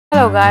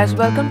Hello guys,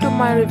 welcome to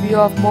my review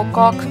of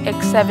macoox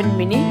X7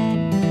 Mini.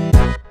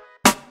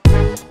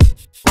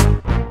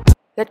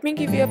 Let me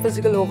give you a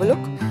physical overlook.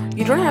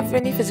 You don't have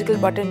any physical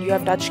button, you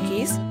have touch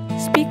keys,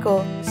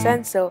 speaker,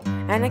 sensor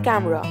and a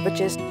camera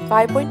which is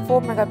 5.4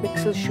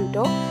 megapixel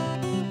shooter.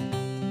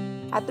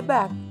 At the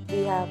back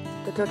we have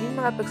the 13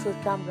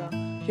 megapixel camera,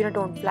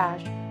 unitone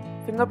flash,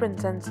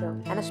 fingerprint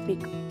sensor and a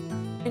speaker.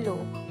 Below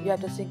we have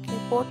the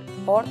syncing port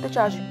or the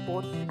charging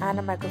port and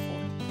a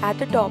microphone. At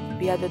the top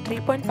we have the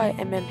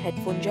 3.5mm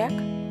headphone jack.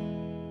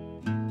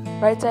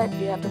 Right side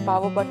we have the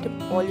power button,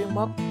 volume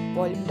up,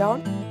 volume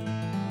down.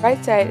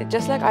 Right side,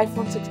 just like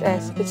iPhone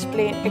 6s, it's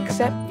plain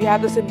except we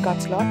have the SIM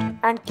card slot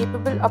and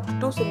capable up to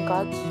 2 SIM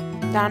cards.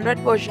 The Android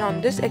version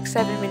on this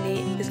X7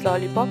 Mini is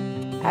Lollipop.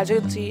 As you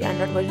can see,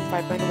 Android version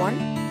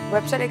 5.1.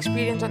 Website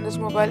experience on this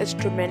mobile is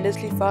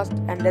tremendously fast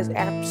and there's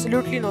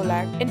absolutely no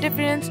lag.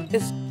 Interference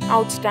is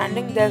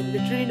outstanding, there's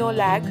literally no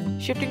lag.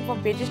 Shifting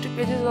from pages to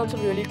pages is also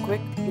really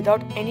quick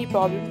without any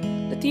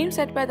problem. The theme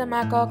set by the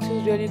macoox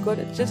is really good.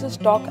 It's just a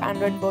stock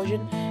Android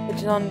version which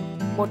is on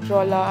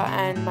Motorola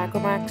and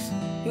macoox.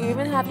 You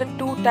even have the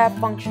 2-tap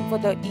function for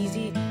the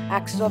easy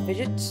access of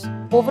widgets.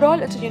 Overall,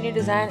 it's a unique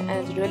design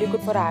and it's really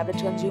good for an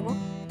average consumer.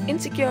 In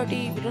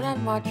security, we don't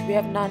have much, we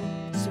have none.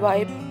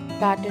 Swipe,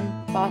 pattern,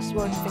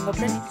 passwords,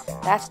 fingerprint.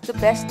 That's the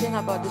best thing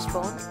about this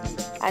phone.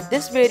 At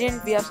this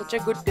variant, we have such a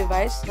good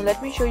device. Now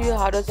let me show you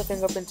how does the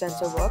fingerprint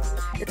sensor work.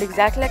 It's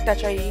exactly like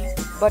Touch ID,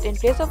 but in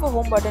place of a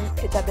home button,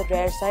 it's at the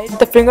rear side.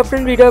 The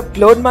fingerprint reader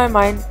blew my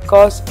mind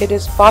because it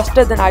is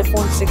faster than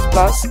iPhone 6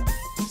 Plus.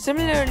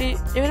 Similarly,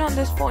 even on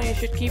this phone, you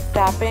should keep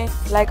tapping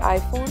like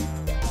iPhone,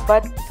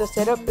 but the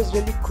setup is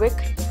really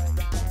quick.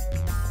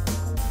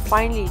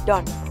 Finally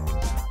done.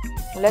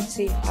 Let's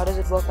see how does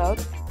it work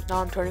out.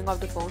 Now I'm turning off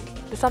the phone.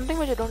 There's something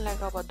which I don't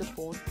like about the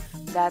phone.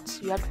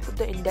 That's you have to put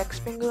the index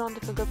finger on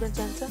the fingerprint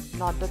sensor,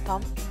 not the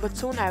thumb. But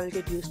soon I will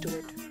get used to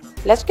it.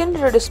 Let's get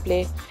into the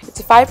display. It's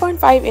a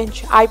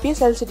 5.5-inch IPS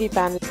LCD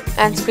panel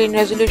and screen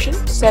resolution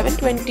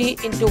 720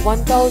 x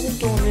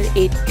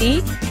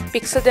 1280,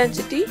 pixel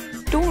density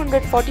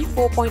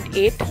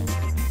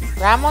 244.8.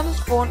 RAM on this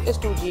phone is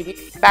 2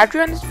 GB.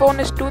 Battery on this phone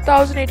is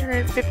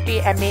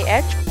 2850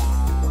 mAh.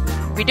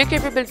 Video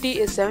capability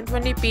is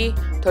 720p,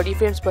 30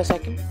 frames per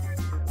second.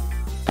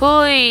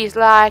 Please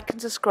like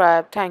and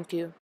subscribe. Thank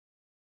you.